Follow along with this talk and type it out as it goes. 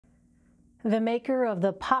The maker of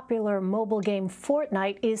the popular mobile game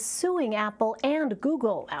Fortnite is suing Apple and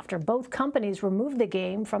Google after both companies removed the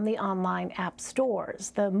game from the online app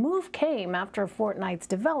stores. The move came after Fortnite's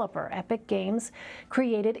developer, Epic Games,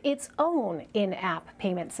 created its own in-app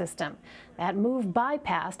payment system. That move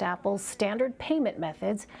bypassed Apple's standard payment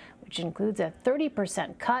methods, which includes a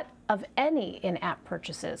 30% cut of any in-app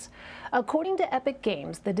purchases. According to Epic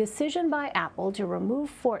Games, the decision by Apple to remove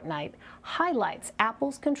Fortnite highlights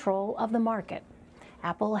Apple's control of the market.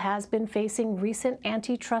 Apple has been facing recent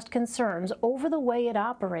antitrust concerns over the way it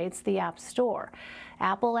operates the App Store.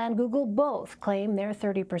 Apple and Google both claim their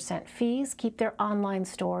 30% fees keep their online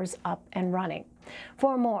stores up and running.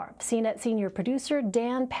 For more, CNET senior producer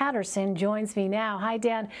Dan Patterson joins me now. Hi,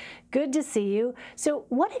 Dan. Good to see you. So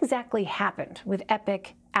what exactly happened with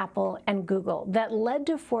Epic, Apple, and Google that led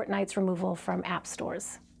to Fortnite's removal from app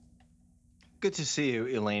stores? Good to see you,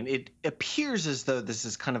 Elaine. It appears as though this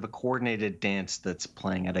is kind of a coordinated dance that's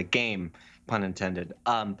playing at a game, pun intended.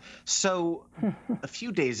 So a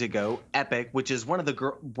few days ago, Epic, which is one of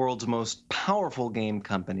the world's most powerful game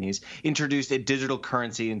companies, introduced a digital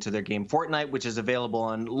currency into their game Fortnite, which is available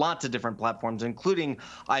on lots of different platforms, including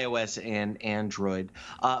iOS and Android.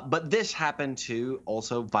 But this happened to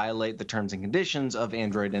also violate the terms and conditions of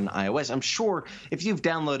Android and iOS. I'm sure if you've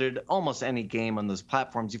downloaded almost any game on those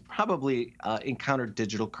platforms, you've probably encountered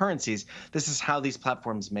digital currencies. This is how these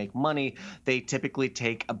platforms make money. They typically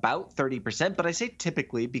take about 30%, but I say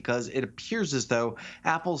typically because it appears as though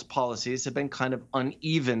Apple's policies have been kind of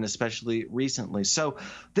uneven, especially recently. So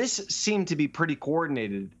this seemed to be pretty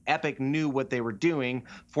coordinated. Epic knew what they were doing.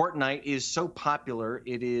 Fortnite is so popular,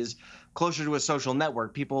 it is closer to a social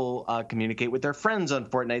network. People communicate with their friends on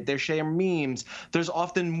Fortnite. They share memes. There's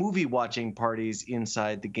often movie watching parties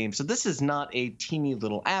inside the game. So this is not a teeny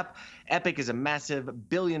little app. Epic is a massive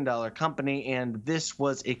billion-dollar company, and this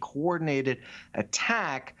was a coordinated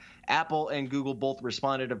attack. Apple and Google both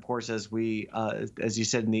responded, of course, as you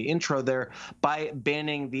said in the intro there, by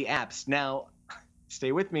banning the apps. Now,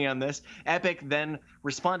 stay with me on this. Epic then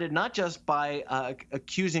responded not just by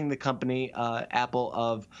accusing the company, Apple,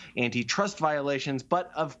 of antitrust violations, but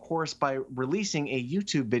of course by releasing a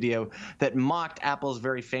YouTube video that mocked Apple's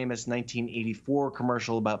very famous 1984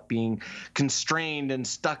 commercial about being constrained and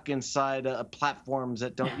stuck inside platforms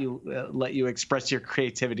that don't let you express your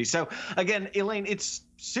creativity. So again, Elaine, it's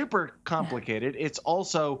super complicated. It's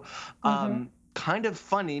also kind of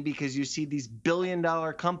funny because you see these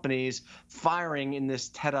billion-dollar companies firing in this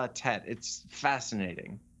tete-a-tete. It's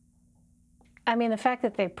fascinating. I mean, the fact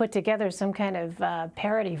that they put together some kind of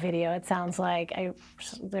parody video, it sounds like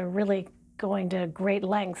they're really going to great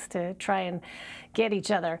lengths to try and get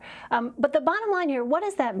each other. But the bottom line here, what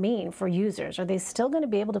does that mean for users? Are they still going to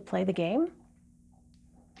be able to play the game?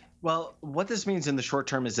 Well, what this means in the short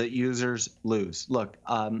term is that users lose. Look,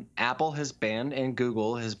 Apple has banned and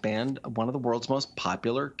Google has banned one of the world's most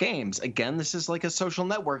popular games. Again, this is like a social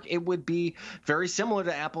network. It would be very similar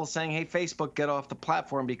to Apple saying, hey, Facebook, get off the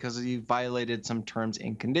platform because you violated some terms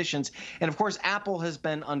and conditions. And of course, Apple has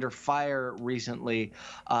been under fire recently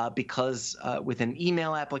because with an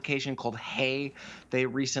email application called Hey, they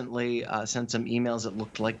recently sent some emails that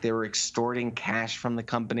looked like they were extorting cash from the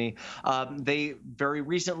company. They very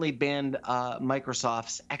recently banned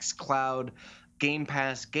Microsoft's xCloud Game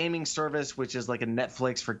Pass gaming service, which is like a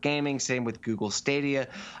Netflix for gaming. Same with Google Stadia.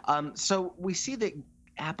 So we see that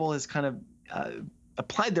Apple has kind of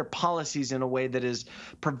applied their policies in a way that is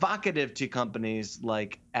provocative to companies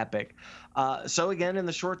like Epic. So again, in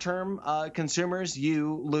the short term, consumers,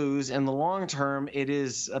 you lose. In the long term, it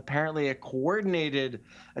is apparently a coordinated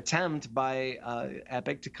attempt by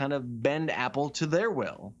Epic to kind of bend Apple to their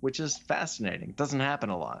will, which is fascinating. It doesn't happen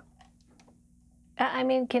a lot. I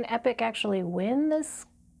mean, can Epic actually win this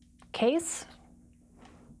case?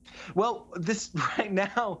 Well, right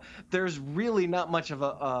now, there's really not much of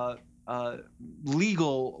a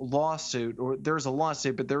legal lawsuit, or there's a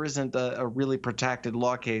lawsuit, but there isn't a really protected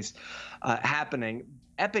law case happening.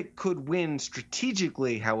 Epic could win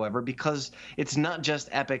strategically, however, because it's not just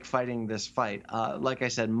Epic fighting this fight. Like I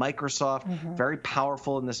said, Microsoft, very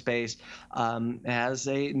powerful in the space, has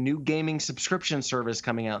a new gaming subscription service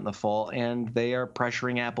coming out in the fall, and they are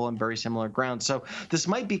pressuring Apple on very similar grounds. So this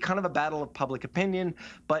might be kind of a battle of public opinion,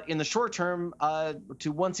 but in the short term,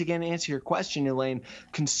 to once again answer your question, Elaine,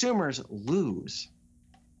 consumers lose.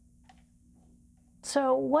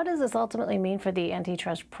 So what does this ultimately mean for the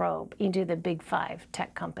antitrust probe into the big five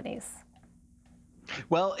tech companies?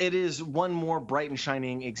 Well, it is one more bright and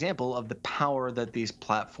shining example of the power that these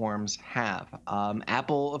platforms have.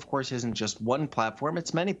 Apple, of course, isn't just one platform.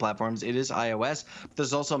 It's many platforms. It is iOS. But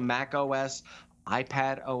there's also Mac OS,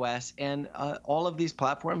 iPad OS, and all of these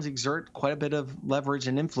platforms exert quite a bit of leverage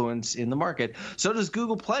and influence in the market. So does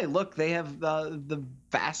Google Play. Look, they have the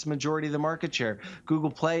vast majority of the market share.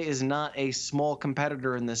 Google Play is not a small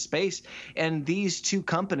competitor in this space. And these two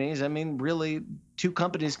companies, I mean, really, two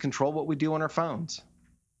companies control what we do on our phones.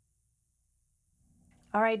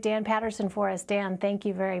 All right, Dan Patterson for us. Dan, thank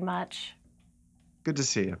you very much. Good to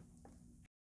see you.